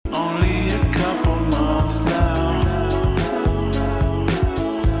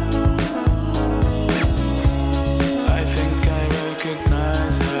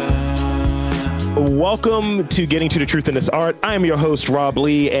Welcome to Getting to the Truth in This Art. I am your host, Rob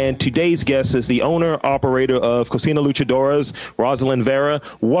Lee, and today's guest is the owner, operator of Cocina Luchadoras, Rosalyn Vera.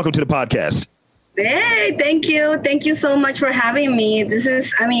 Welcome to the podcast. Hey, thank you. Thank you so much for having me.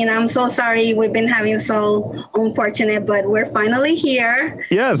 I'm so sorry we've been having so unfortunate, but we're finally here.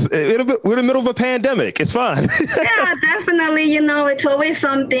 Yes, we're in the middle of a pandemic. It's fine. Yeah, definitely. It's always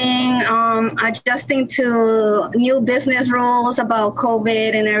something. Adjusting to new business rules about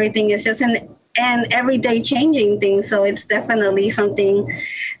COVID and everything. It's just an everyday changing thing. So it's definitely something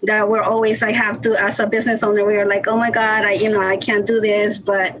that we're always have to, as a business owner, we're like, oh my God, I can't do this,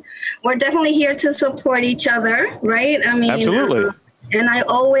 but we're definitely here to support each other. Right. Absolutely. And I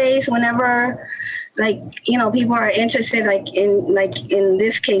always, whenever people are interested, in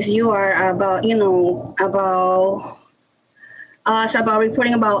this case, you are about us, about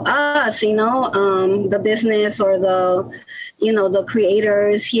reporting about us, the business or the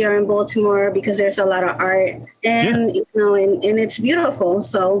creators here in Baltimore, because there's a lot of art and it's beautiful.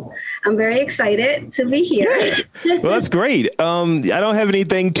 So I'm very excited to be here. Yeah. Well, that's great. I don't have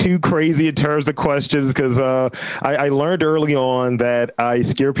anything too crazy in terms of questions because I learned early on that I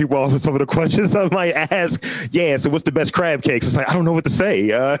scare people off with some of the questions I might ask. Yeah. So what's the best crab cakes? It's like, I don't know what to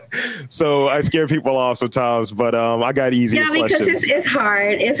say. So I scare people off sometimes, but I got easier questions. Because it's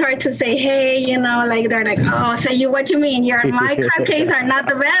hard. It's hard to say, hey, they're like, oh, so what you mean? My crab cakes are not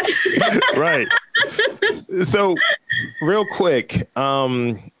the best. Right. So real quick,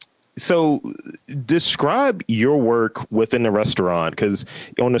 so describe your work within the restaurant, because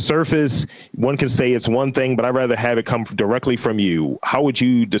on the surface, one can say it's one thing, but I'd rather have it come directly from you. How would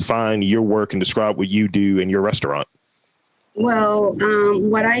you define your work and describe what you do in your restaurant? Well,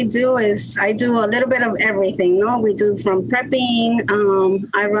 what I do is I do a little bit of everything. We do from prepping.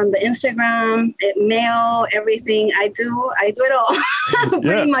 I run the Instagram, mail, everything. I do it all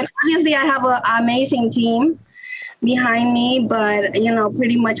pretty much. Obviously, I have an amazing team behind me, but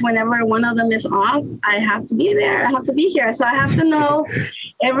pretty much whenever one of them is off, I have to be there. I have to be here. So I have to know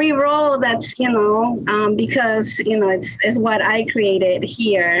every role that's because it's what I created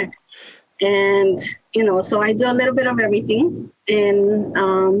here. And, so I do a little bit of everything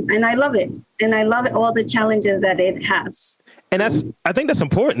and I love it. And I love all the challenges that it has. And I think that's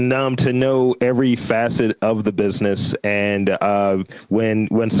important to know every facet of the business. And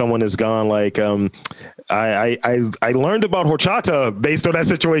when someone is gone, like I learned about horchata based on that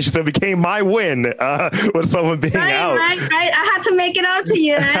situation. So it became my win with someone being out. Right. I had to make it out to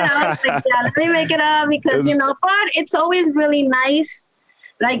you. And I was like, yeah, let me make it up because, but it's always really nice.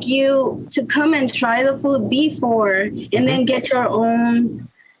 Like you to come and try the food before and then get your own,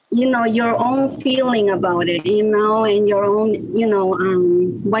 your own feeling about it, and your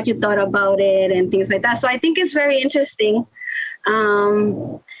own, what you thought about it and things like that. So I think it's very interesting.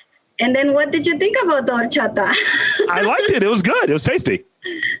 And then what did you think about the horchata? I liked it. It was good. It was tasty.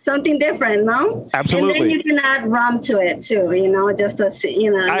 Something different, no? Absolutely. And then you can add rum to it too, just to see,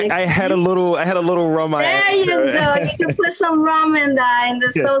 I had a little rum. There you go. You can put some rum in that, and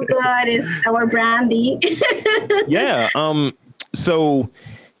it's so good. It's our brandy. Yeah. So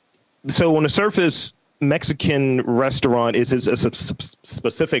on the surface, Mexican restaurant is a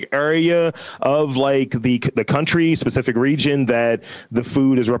specific area of like the country, specific region that the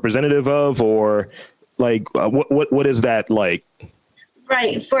food is representative of, or like what is that like?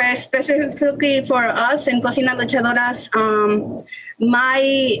 Right. Specifically for us in Cocina Luchadoras,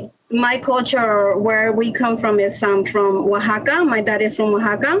 my culture, where we come from, is from Oaxaca. My dad is from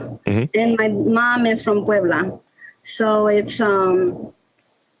Oaxaca, and my mom is from Puebla. So it's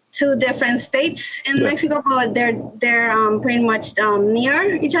two different states in Mexico, but they're pretty much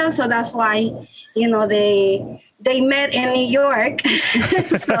near each other. So that's why they met in New York.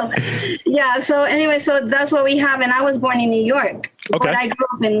 So anyway, so that's what we have. And I was born in New York, but I grew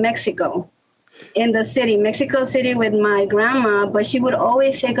up in Mexico, in the city, Mexico City, with my grandma. But she would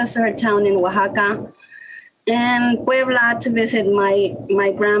always take us to her town in Oaxaca and Puebla to visit my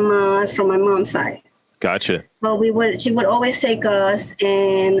grandma from my mom's side. Gotcha. But she would always take us,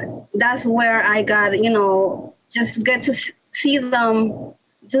 and that's where I got, just get to see them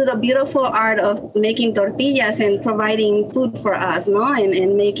do the beautiful art of making tortillas and providing food for us,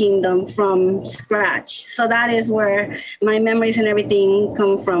 and making them from scratch. So that is where my memories and everything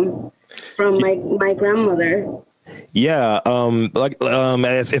come from my grandmother. Yeah.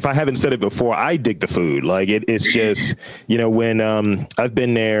 As if I haven't said it before, I dig the food. Like it's just, when I've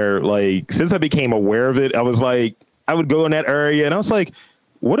been there, like since I became aware of it, I was like, I would go in that area and I was like,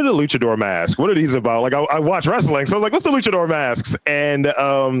 what are the luchador masks? What are these about? Like I watch wrestling. So I was like, what's the luchador masks? And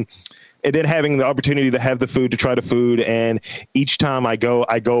and then having the opportunity to have the food, to try the food. And each time I go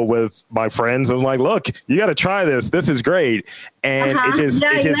with my friends. I'm like, look, you got to try this. This is great. And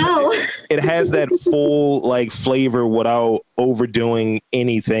it has that full like flavor without overdoing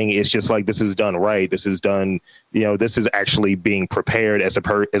anything. It's just like, this is done right. This is done, this is actually being prepared as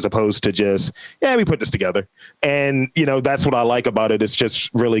opposed to just, we put this together. And, that's what I like about it. It's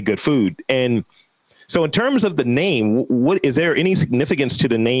just really good food. And so in terms of the name, what is there any significance to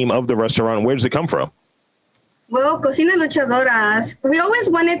the name of the restaurant? Where does it come from? Well, Cocina Luchadoras, we always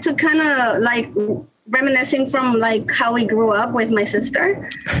wanted to kind of like reminiscing from like how we grew up with my sister.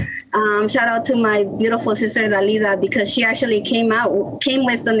 Shout out to my beautiful sister Dalida, because she actually came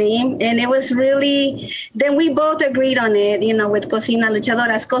with the name, and it was really, then we both agreed on it, with Cocina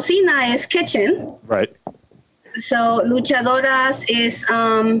Luchadoras. Cocina is kitchen. Right. So Luchadoras is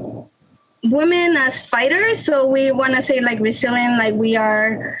women as fighters. So we want to say like resilient, like we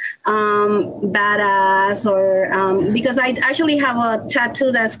are badass, or because I actually have a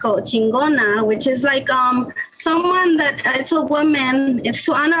tattoo that's called Chingona, which is like someone that it's a woman. It's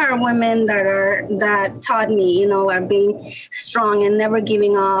to honor our women that taught me, are being strong and never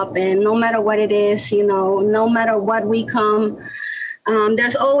giving up, and no matter what it is, no matter what we come.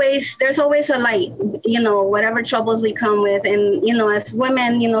 There's always a light, whatever troubles we come with. And, as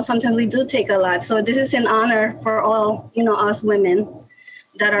women, sometimes we do take a lot. So this is an honor for all, us women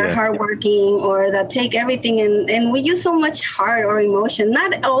that are hardworking or that take everything. And we use so much heart or emotion.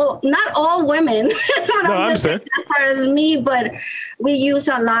 Not all women, but no, I'm just as far as me, but we use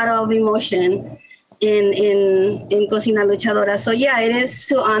a lot of emotion in Cocina Luchadora. So it is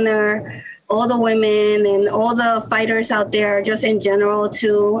to honor all the women and all the fighters out there, just in general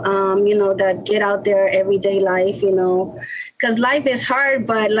too, that get out there everyday life, because life is hard,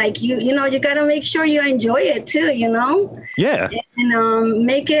 but like, you got to make sure you enjoy it too, Yeah. And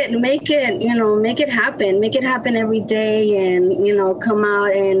make it happen every day, and, come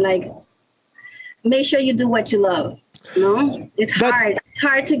out and like, make sure you do what you love. It's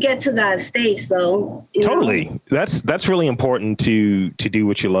hard to get to that stage though. Totally. That's really important to do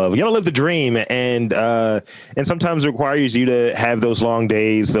what you love. You gotta live the dream, and sometimes it requires you to have those long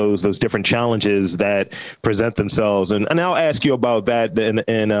days, those different challenges that present themselves. And I'll ask you about that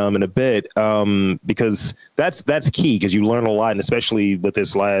in a bit, because that's key, because you learn a lot, and especially with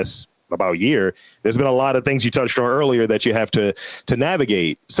this last about year, there's been a lot of things you touched on earlier that you have to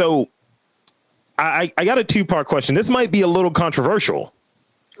navigate. So I got a 2-part question. This might be a little controversial.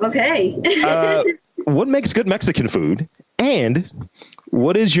 Okay. What makes good Mexican food? And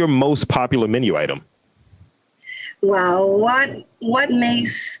what is your most popular menu item? Wow. What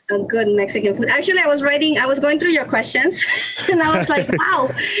makes a good Mexican food? Actually, I was going through your questions and I was like, wow,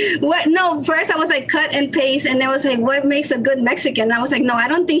 first I was like cut and paste. And I was like, what makes a good Mexican? And I was like, no, I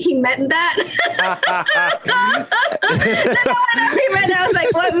don't think he meant that. I was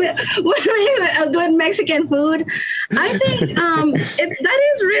like, what makes a good Mexican food? I think that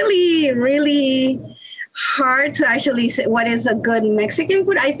is really, really hard to actually say what is a good Mexican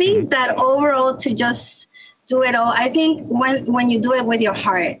food. I think that overall to just do it all. I think when you do it with your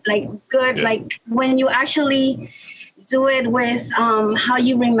heart, like good, like when you actually do it with how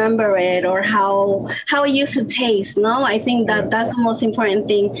you remember it or how it used to taste. No, I think that's the most important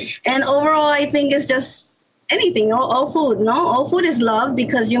thing. And overall, I think it's just anything, all food. No, all food is love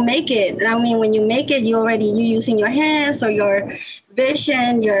because you make it. I mean, when you make it, you're using your hands or your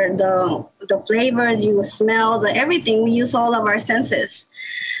vision, the flavors, you smell, everything. We use all of our senses.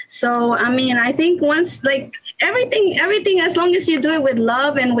 So, I mean, I think once, like, everything, as long as you do it with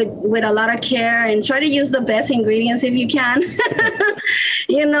love and with a lot of care and try to use the best ingredients if you can,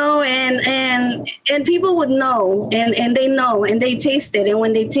 and people would know, and they know, and they taste it. And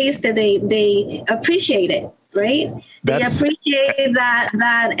when they taste it, they appreciate it, right? They appreciate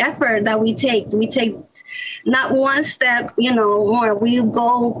that effort that we take. We take not one step, more. We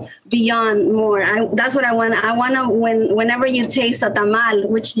go beyond more. That's what I want. I want to, whenever you taste a tamal,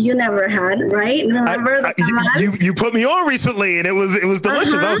 which you never had, right? Remember the tamal? You put me on recently, and it was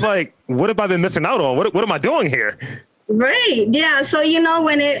delicious. I was like, what have I been missing out on? What am I doing here? Right. Yeah. So,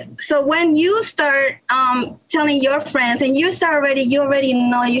 when you start telling your friends and you already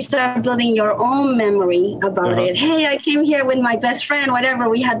know, you start building your own memory about it. Hey, I came here with my best friend, whatever.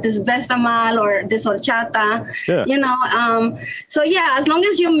 We had this best tamal or this horchata, So, as long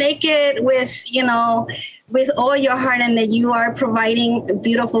as you make it with all your heart and that you are providing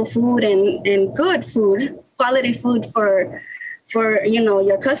beautiful food and good food, quality food for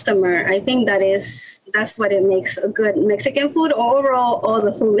your customer, I think that's what it makes a good Mexican food, or overall all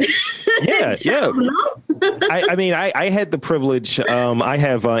the food. Yeah. No? I mean, I had the privilege. I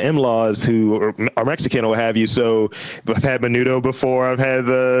have in-laws who are Mexican or what have you. So I've had menudo before. I've had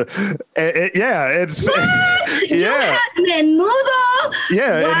it's What? You yeah. had menudo?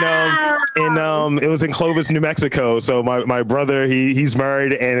 Yeah, Wow. and it was in Clovis, New Mexico. So my brother, he's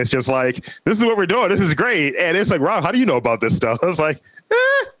married, and it's just like, this is what we're doing. This is great. And it's like, Rob, how do you know about this stuff? I was like,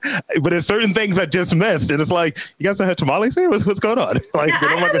 but there's certain things I just missed, and it's like, you guys don't have tamales here? What's going on? Like, Yeah,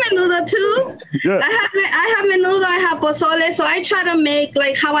 I have menudo too. Yeah. I have menudo. I have pozole. So I try to make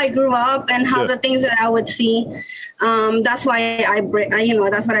like how I grew up and how the things that I would see. That's why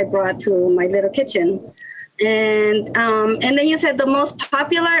that's what I brought to my little kitchen. And then you said the most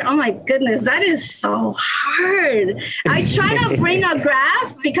popular. Oh my goodness, that is so hard. I try to bring a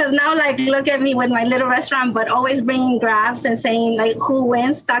graph because now, like, look at me with my little restaurant, but always bringing graphs and saying like who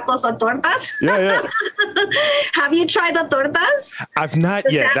wins, tacos or tortas. Yeah. Have you tried the tortas? I've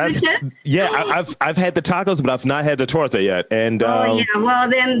not yet. I've had the tacos, but I've not had the torta yet. And well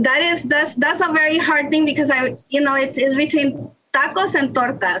then that's a very hard thing because it's between tacos and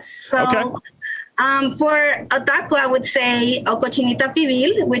tortas. So. Okay. For a taco, I would say a cochinita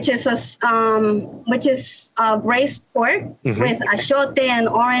pibil, which is braised pork with achiote and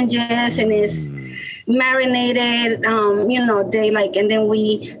oranges, and is marinated. And then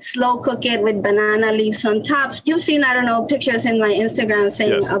we slow cook it with banana leaves on top. You've seen, I don't know, pictures in my Instagram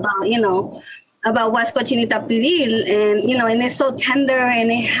saying about what's cochinita pibil, and it's so tender and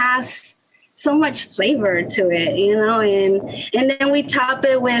it has so much flavor to it, and then we top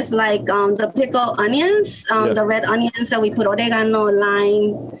it with like the pickled onions, the red onions that we put oregano,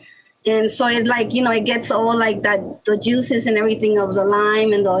 lime, and so it's like it gets all like that, the juices and everything of the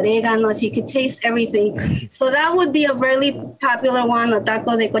lime and the oregano, so you could taste everything. So that would be a really popular one, a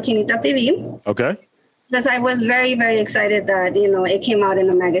taco de cochinita pibil. Okay. Because I was very, very excited that it came out in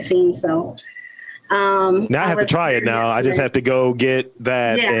a magazine, so. Now I have to try it now. I just have to go get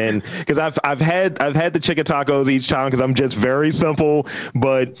that. And because I've had the chicken tacos each time because I'm just very simple,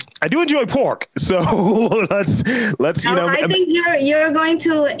 but I do enjoy pork. So let's I think you're going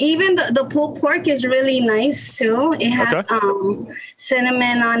to, even the pulled pork is really nice too. It has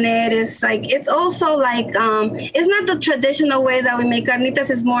cinnamon on it. It's also like it's not the traditional way that we make carnitas.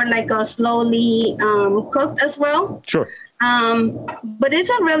 It's more like a slowly cooked as well. Sure. But it's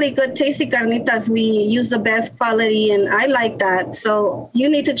a really good tasty carnitas. We use the best quality, and I like that. So you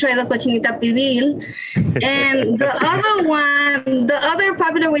need to try the cochinita pibil. And the other one, the other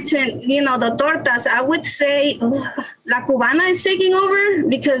popular, which the tortas, I would say La Cubana is taking over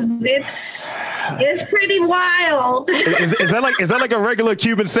because it's pretty wild. Is that like a regular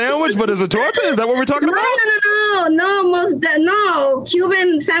Cuban sandwich, but as a torta? Is that what we're talking about? No.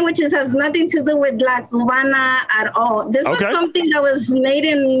 Cuban sandwiches has nothing to do with La Cubana at all. This was something that was made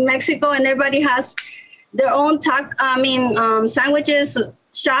in Mexico, and everybody has their own sandwiches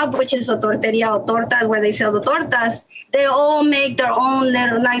shop, which is a torteria or tortas, where they sell the tortas. They all make their own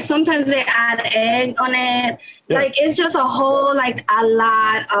little, like sometimes they add egg on it. Yeah. Like it's just a whole, like a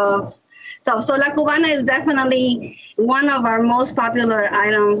lot of stuff. So La Cubana is definitely one of our most popular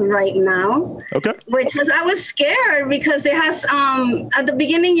items right now. Okay. Which is, I was scared because it has, at the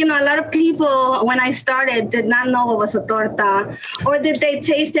beginning, a lot of people, when I started, did not know it was a torta, or did they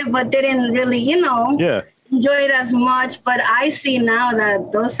taste it but didn't really, enjoy it as much. But I see now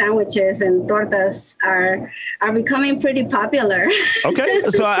that those sandwiches and tortas are becoming pretty popular. Okay.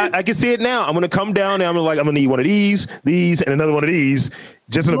 So I can see it now. I'm going to come down and I'm going to need one of these, and another one of these.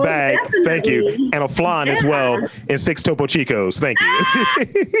 Just in a bag, definitely. Thank you. And a flan as well, and 6 Topo Chicos, thank you.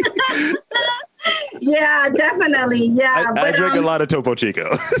 Yeah, definitely, yeah. I drink a lot of Topo Chico.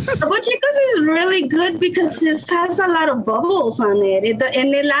 Topo Chicos is really good because it has a lot of bubbles on it.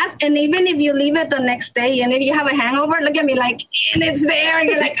 And it lasts, and even if you leave it the next day, and if you have a hangover, look at me like, and it's there, and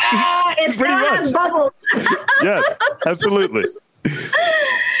you're like, it still has bubbles. Yes, absolutely.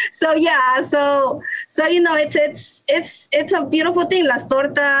 So it's a beautiful thing. Las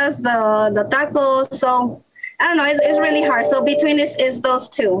tortas, the tacos. So I don't know. It's really hard. So between is those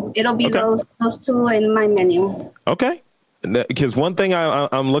two. It'll be those two in my menu. Okay. Because one thing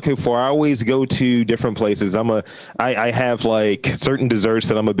I'm looking for, I always go to different places. I have like certain desserts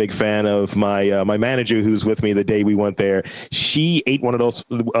that I'm a big fan of. My manager, who's with me the day we went there, she ate one of those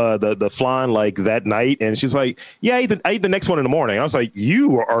the flan like that night, and she's like, "Yeah, I ate the next one in the morning." I was like,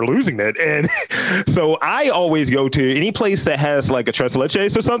 "You are losing it." And so I always go to any place that has like a tres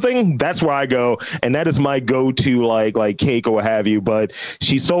leches or something. That's where I go, and that is my go-to like cake or what have you. But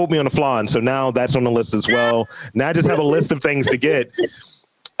she sold me on the flan, so now that's on the list as well. Now I just have a list of things to get.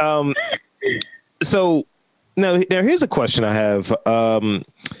 So now here's a question I have.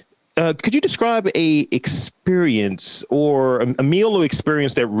 Could you describe a experience or a meal or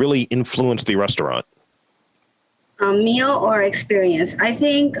experience that really influenced the restaurant? A meal or experience? I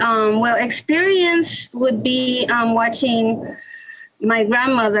think, well, experience would be watching my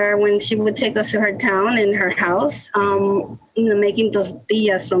grandmother when she would take us to her town and her house, making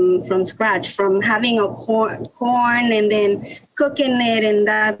tortillas from scratch, from having a corn and then cooking it, and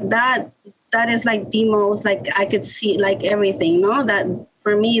that is like the most, like I could see like everything, no? That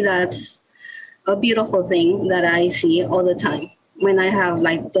for me, that's a beautiful thing that I see all the time when I have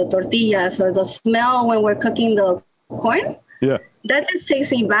like the tortillas or the smell when we're cooking the corn. Yeah, that just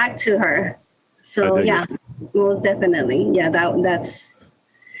takes me back to her. So yeah. Most definitely. Yeah, that would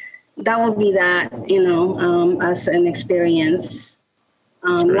be that, as an experience,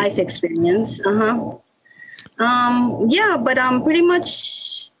 life experience. Yeah, but pretty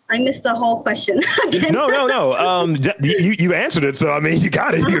much I missed the whole question. No. You answered it. So, I mean, you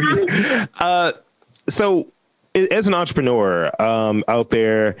got it. So as an entrepreneur out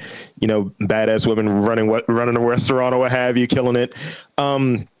there, badass women running a restaurant or what have you, killing it.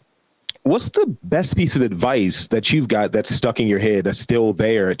 What's the best piece of advice that you've got that's stuck in your head that's still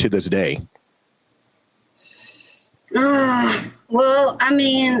there to this day? Well, I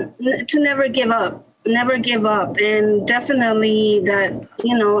mean, to never give up, and definitely that,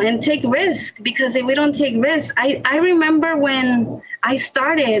 and take risk, because if we don't take risk, I remember when I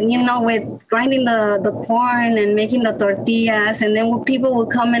started, with grinding the corn and making the tortillas, and then people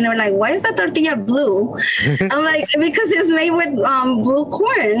would come in and they're like, why is the tortilla blue? I'm like, because it's made with blue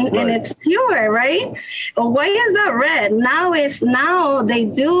corn, right, and it's pure, right? But why is that red? Now they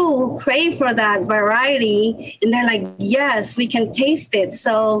do crave for that variety, and they're like, yes, we can taste it.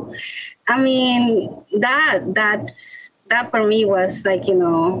 So, I mean, that for me was like,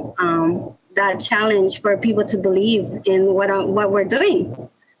 that challenge for people to believe in what we're doing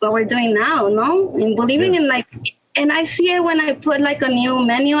now, no? And believing in like, and I see it when I put like a new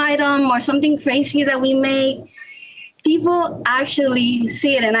menu item or something crazy that we make, people actually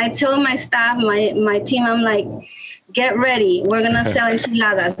see it. And I tell my staff, my team, I'm like, get ready. We're going to sell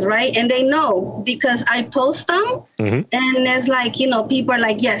enchiladas, right? And they know because I post them. Mm-hmm. And there's like, people are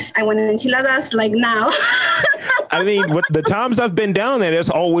like, yes, I want enchiladas like now. I mean, the times I've been down there's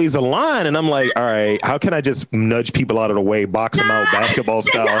always a line. And I'm like, all right, how can I just nudge people out of the way, box them out basketball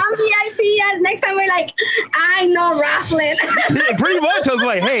style? I'm VIP. Next time we're like, I know Rosalyn. Yeah, pretty much. I was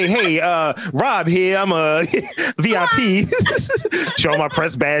like, hey, Rob here. I'm a VIP. Show my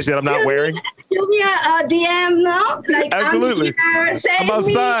press badge that I'm not wearing. Shoot me a DM, no? Like, absolutely. I'm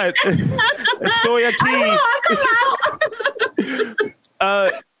outside. Estoy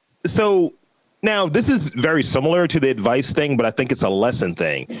aquí. So now this is very similar to the advice thing, but I think it's a lesson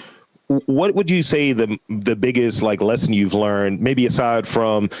thing. What would you say the biggest like lesson you've learned, maybe aside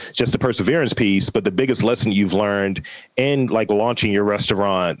from just the perseverance piece, but the biggest lesson you've learned in like launching your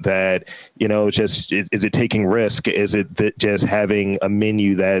restaurant that, just, is it taking risk? Is it that just having a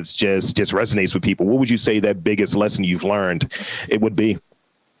menu that's just resonates with people? What would you say that biggest lesson you've learned it would be?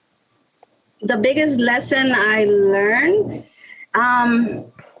 The biggest lesson I learned,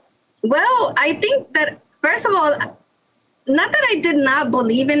 well, I think that first of all, not that I did not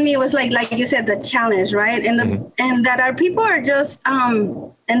believe in me, it was like you said, the challenge, right? And and that our people are just,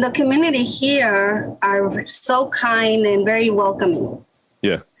 and the community here are so kind and very welcoming.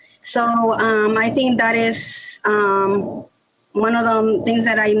 Yeah. So I think that is one of the things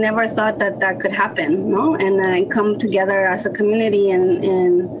that I never thought that could happen, no? And come together as a community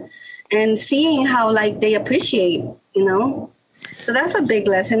and seeing how like they appreciate, So that's a big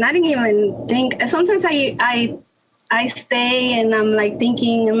lesson. I didn't even think. Sometimes I stay and I'm like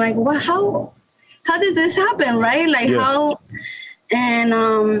thinking, I'm like, well, how did this happen, right? Like how, and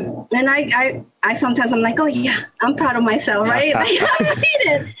I sometimes I'm like, oh yeah, I'm proud of myself, right? Like, I made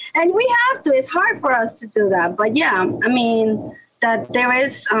it. And we have to. It's hard for us to do that, but yeah, I mean that there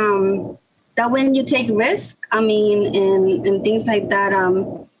is that when you take risk, I mean, and things like that,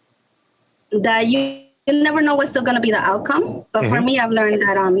 that you never know what's still going to be the outcome. But for me, I've learned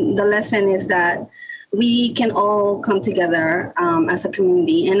that the lesson is that we can all come together as a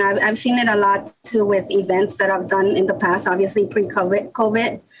community. And I've seen it a lot too with events that I've done in the past, obviously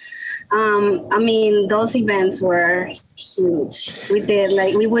pre-COVID. I mean, those events were huge.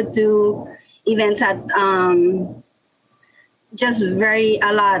 We would do events at just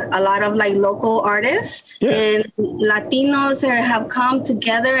a lot of like local artists and Latinos have come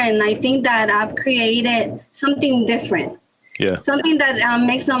together. And I think that I've created something different. Something that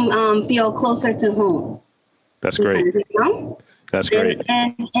makes them feel closer to home. That's great. That's great.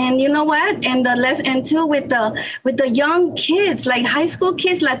 And you know what? And and too with the young kids, like high school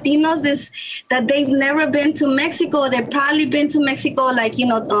kids, Latinos, is that they've never been to Mexico. They've probably been to Mexico, like,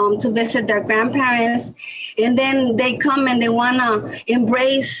 to visit their grandparents, and then they come and they wanna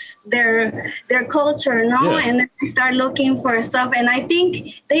embrace their culture, no? Yeah. And then they start looking for stuff. And I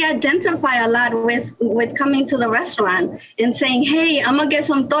think they identify a lot with coming to the restaurant and saying, "Hey, I'm gonna get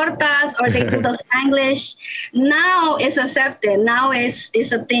some tortas," or they do the Spanglish. Now it's accepted. Now it's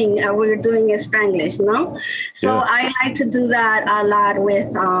a thing. We're doing in Spanglish, no? So yeah. I like to do that a lot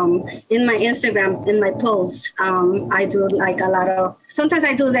with in my Instagram, in my posts. I do like a lot of. Sometimes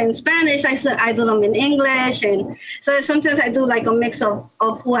I do them in Spanish. I do them in English, and so sometimes I do like a mix of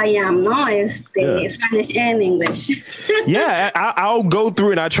who I am. No, it's the Spanish and English. Yeah, I'll go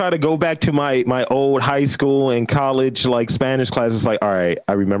through and I try to go back to my old high school and college like Spanish classes. Like, all right,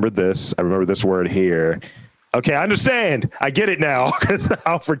 I remember this. I remember this word here. Okay, I understand. I get it now because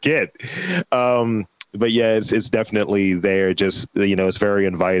I'll forget. But yeah, it's definitely there. Just, it's very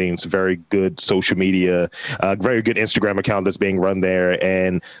inviting. It's a very good social media, very good Instagram account that's being run there.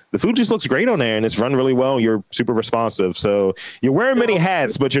 And the food just looks great on there and it's run really well. You're super responsive. So you're wearing many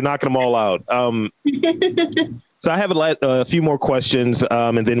hats, but you're knocking them all out. So I have a few more questions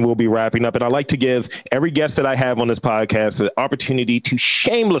and then we'll be wrapping up. And I'd like to give every guest that I have on this podcast an opportunity to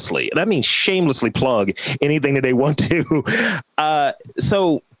shamelessly, and I mean shamelessly, plug anything that they want to.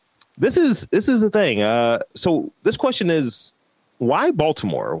 So this is the thing. So this question is, why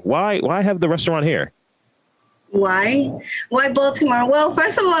Baltimore? Why have the restaurant here? Why Baltimore? Well,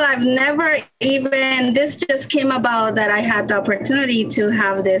 first of all, I've never this just came about that I had the opportunity to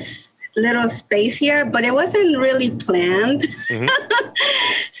have this little space here, but it wasn't really planned. Mm-hmm.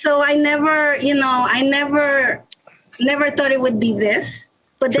 So I never thought it would be this.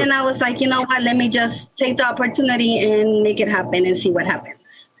 But Then I was like, you know what, let me just take the opportunity and make it happen and see what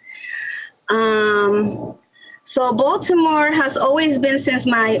happens. So Baltimore has always been since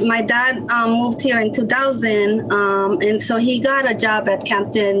my dad moved here in 2000. And so he got a job at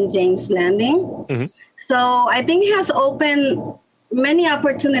Captain James Landing. Mm-hmm. So I think he has opened many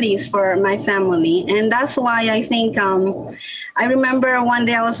opportunities for my family. And that's why I think, I remember one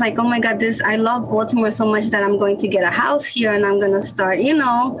day I was like, oh my God, I love Baltimore so much that I'm going to get a house here and I'm going to start,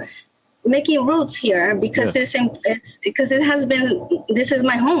 making roots here because this is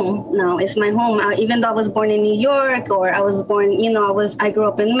my home now. It's my home. Even though I was born in New York or I was born, I grew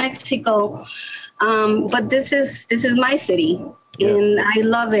up in Mexico. But this is my city. Yeah. And I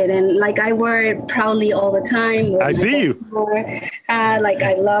love it. And like I wear it proudly all the time. I see you. Like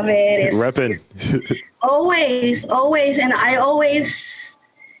I love it. It's repping. always. And I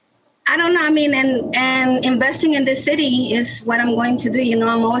don't know. I mean, and investing in this city is what I'm going to do.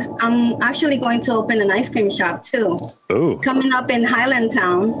 I'm actually going to open an ice cream shop too. Ooh. Coming up in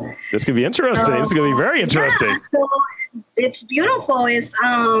Highlandtown. This could be interesting. This is going to be very interesting. Yeah, so it's beautiful. It's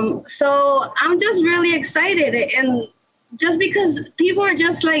so I'm just really excited and. Just because people are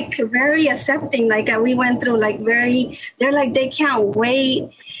just like very accepting, like we went through, they're like, they can't wait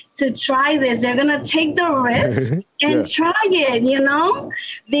to try this. They're going to take the risk and try it,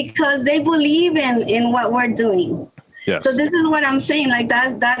 because they believe in what we're doing. Yes. So this is what I'm saying. Like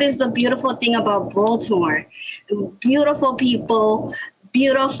that is the beautiful thing about Baltimore. Beautiful people,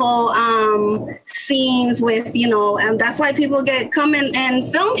 beautiful scenes with, and that's why people come in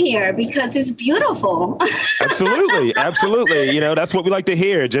and film here because it's beautiful. Absolutely. That's what we like to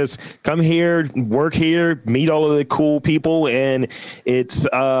hear. Just come here, work here, meet all of the cool people. And it's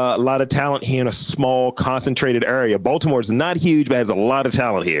a lot of talent here in a small, concentrated area. Baltimore is not huge, but has a lot of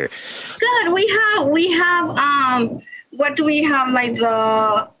talent here. Good. We have what do we have? Like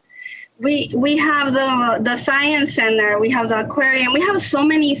we have the Science Center, we have the aquarium, we have so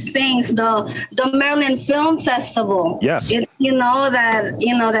many things. The Maryland Film Festival. Yes. The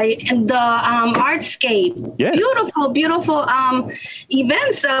Artscape. Yeah. Beautiful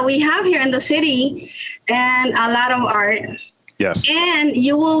events that we have here in the city, and a lot of art. Yes. And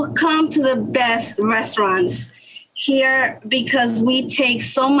you will come to the best restaurants here because we take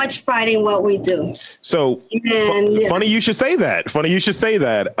so much pride in what we do. So funny you should say that.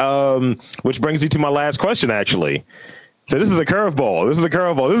 Which brings me to my last question, actually. So this is a curveball. This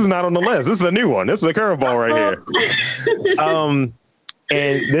is not on the list. This is a new one. This is a curveball right here.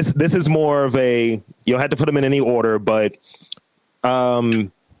 And this is more of a, you'll have to put them in any order, but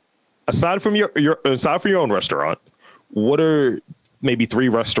aside from your own restaurant, what are maybe 3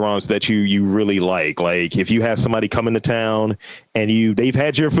 restaurants that you really like. Like if you have somebody come into town and they've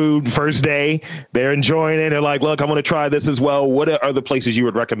had your food first day, they're enjoying it. They're like, look, I want to try this as well. What are other places you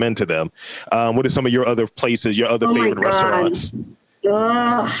would recommend to them? What are some of your other places, your other favorite restaurants?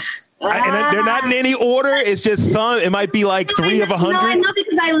 Ugh. And they're not in any order. It's just some. It might be like 3 of 100. No, I know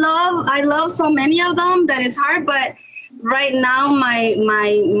because I love so many of them that it's hard. But right now, my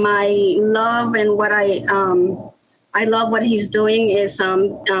love and what I love what he's doing is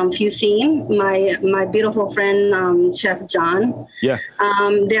Cuisine. My beautiful friend Chef John. Yeah.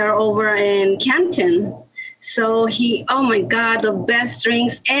 They're over in Canton. So oh my God, the best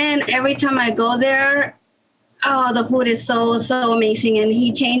drinks. And every time I go there, oh, the food is so amazing, and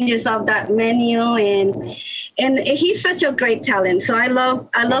he changes up that menu, and he's such a great talent. So I love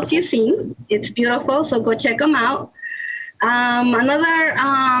Cuisine. It's beautiful. So go check them out.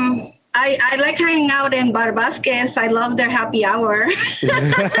 I like hanging out in Bar Vasquez. I love their happy hour.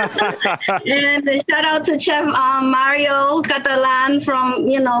 And shout out to Chef Mario Catalan from,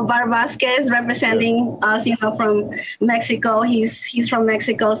 Bar Vasquez, representing us, from Mexico. He's from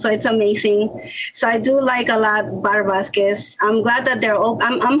Mexico, so it's amazing. So I do like a lot Bar Vasquez. I'm glad that they're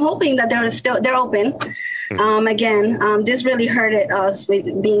open. I'm hoping that they're open. Again, this really hurted us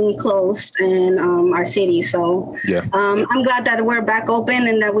with being closed in our city. So I'm glad that we're back open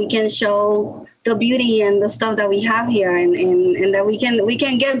and that we can show the beauty and the stuff that we have here, and that we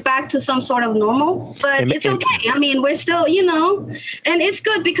can get back to some sort of normal. But it's okay. I mean, we're still, and it's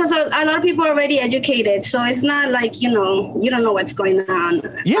good because a lot of people are already educated. So it's not like, you don't know what's going on.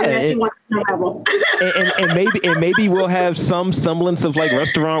 Yeah. Unless you want to travel. and maybe we'll have some semblance of like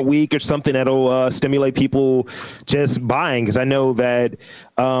restaurant week or something that'll stimulate people just buying. Cause I know that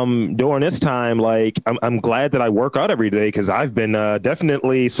during this time, like I'm glad that I work out every day, because I've been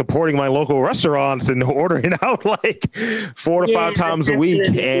definitely supporting my local restaurants and ordering out like 4 to 5 times a week.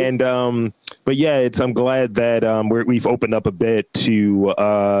 And but yeah, I'm glad that we've opened up a bit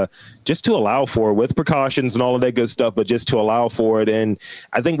to just to allow for it with precautions and all of that good stuff, but just to allow for it. And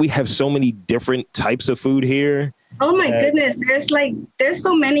I think we have so many different types of food here. Oh my goodness, there's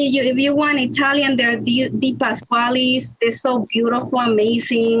so many. If you want Italian, there are Di Pasquale's. They're so beautiful,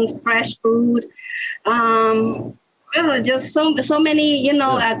 amazing, fresh food. Just so many,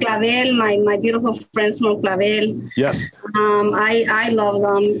 Clavel, my beautiful friends from Clavel. Yes. I love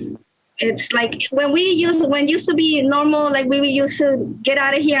them. It's like when used to be normal, like we used to get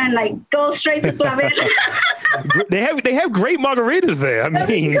out of here and like go straight to Clavel. They have great margaritas there. I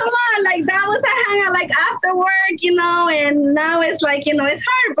mean, come on, like that was a hangout, like after work, and now it's like, it's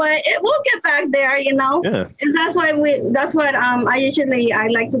hard, but we'll get back there, Yeah. And that's what I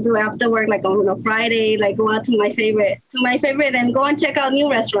like to do after work, like on a Friday, like go out to my favorite and go and check out new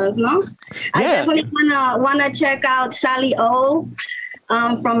restaurants, no? Yeah. I definitely wanna check out Sally O.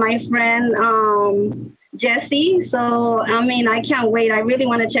 From my friend Jessie. So I mean, I can't wait. I really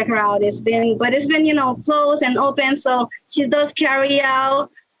want to check her out. It's been closed and open. So she does carry out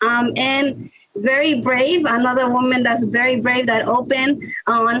and very brave. Another woman that's very brave that opened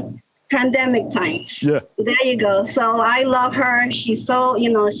on pandemic times. Yeah. There you go. So I love her. She's so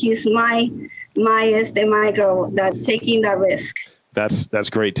she's my girl that taking that risk. That's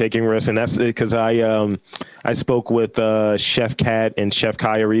great, taking risks, and that's because I spoke with Chef Kat and Chef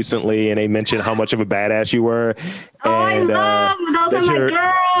Kaya recently, and they mentioned how much of a badass you were. And, I love those are my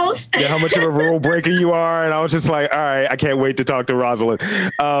girls. Yeah, how much of a rule breaker you are, and I was just like, all right, I can't wait to talk to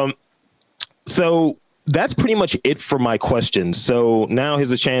Rosalyn. So that's pretty much it for my questions. So now here's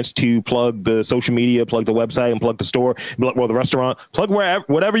a chance to plug the social media, plug the website, and plug the store, well, the restaurant, plug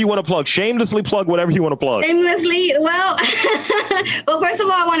whatever you want to plug. Shamelessly plug whatever you want to plug. Shamelessly, well, first of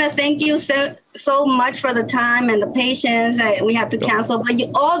all, I want to thank you so much for the time and the patience that we had to cancel. But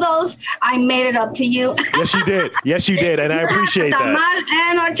all those, I made it up to you. Yes, you did. Yes, you did, and I appreciate that.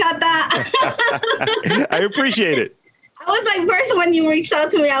 And horchata. I appreciate it. I was like, first when you reached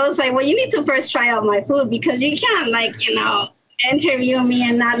out to me, I was like, well, you need to first try out my food, because you can't interview me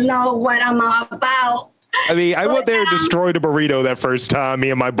and not know what I'm all about. I mean, I went there and destroyed a burrito that first time,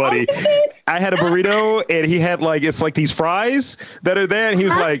 me and my buddy. I had a burrito and he had it's like these fries that are there. And he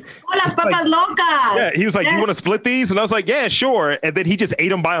was like, las papas locas. Yeah, he was like, you want to split these? And I was like, yeah, sure. And then he just ate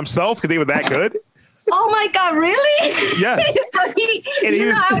them by himself because they were that good. Oh my God, really? Yes.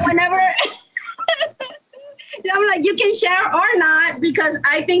 Whenever... I'm like, you can share or not, because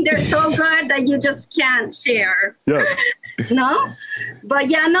I think they're so good that you just can't share. Yeah. No? But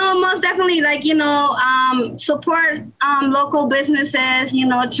yeah, no, most definitely, support local businesses,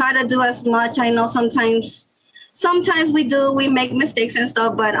 try to do as much. I know sometimes sometimes we make mistakes and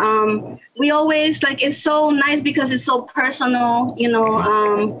stuff, but we always like, it's so nice because it's so personal,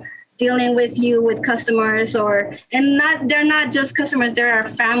 dealing with customers, they're not just customers, they're our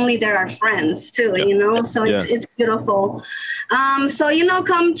family, they're our friends too, so it's beautiful. So,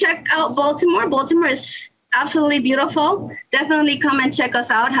 come check out Baltimore. Baltimore is absolutely beautiful. Definitely come and check us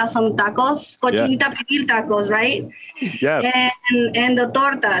out. Have some tacos, cochinita piquil tacos, right? Yes. And the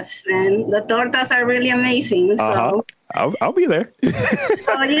tortas, and the tortas are really amazing. So I'll be there.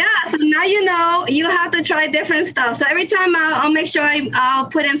 so now you have to try different stuff. So every time I'll make sure I'll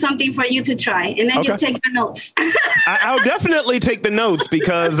put in something for you to try, and then you take your notes. I'll definitely take the notes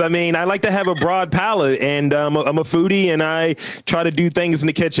because I like to have a broad palate, and I'm a foodie, and I try to do things in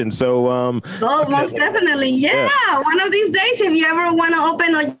the kitchen. So most definitely, One of these days, if you ever want to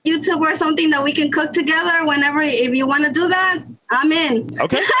open a YouTube or something that we can cook together, if you want to do that, I'm in.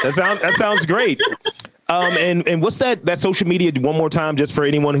 Okay, that sounds great. And what's that social media one more time, just for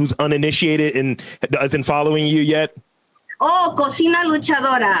anyone who's uninitiated and isn't following you yet? Cocina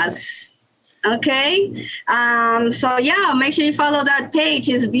Luchadoras. Okay. So make sure you follow that page.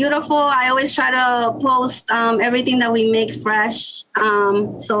 It's beautiful. I always try to post everything that we make fresh.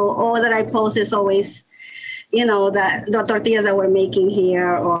 So all that I post is always, that the tortillas that we're making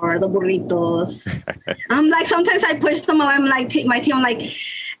here, or the burritos. Sometimes I push them away. My team, I'm like,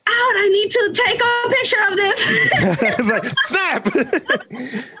 out, I need to take a picture of this. It's like, snap.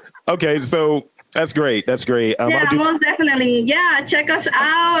 Okay, so that's great. That's great. Most definitely. Yeah, check us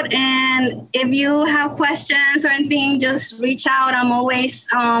out. And if you have questions or anything, just reach out. I'm always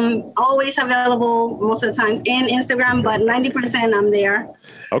available most of the time in Instagram, but 90% I'm there.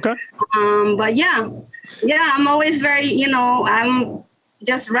 Okay. But I'm always very, I'm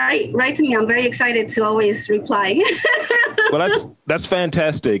just write to me. I'm very excited to always reply. Well, that's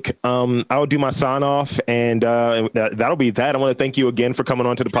fantastic. I'll do my sign off, and that'll be that. I want to thank you again for coming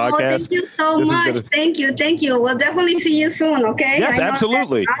on to the podcast. Thank you so much. Thank you. We'll definitely see you soon. Okay. Yes,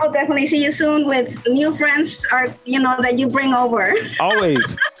 absolutely. I'll definitely see you soon with new friends, that you bring over.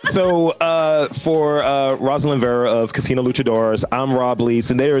 Always. So for Rosalyn Vera of Cocina Luchadoras, I'm Rob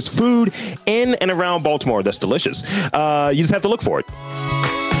Lees, and there is food in and around Baltimore that's delicious. You just have to look for it.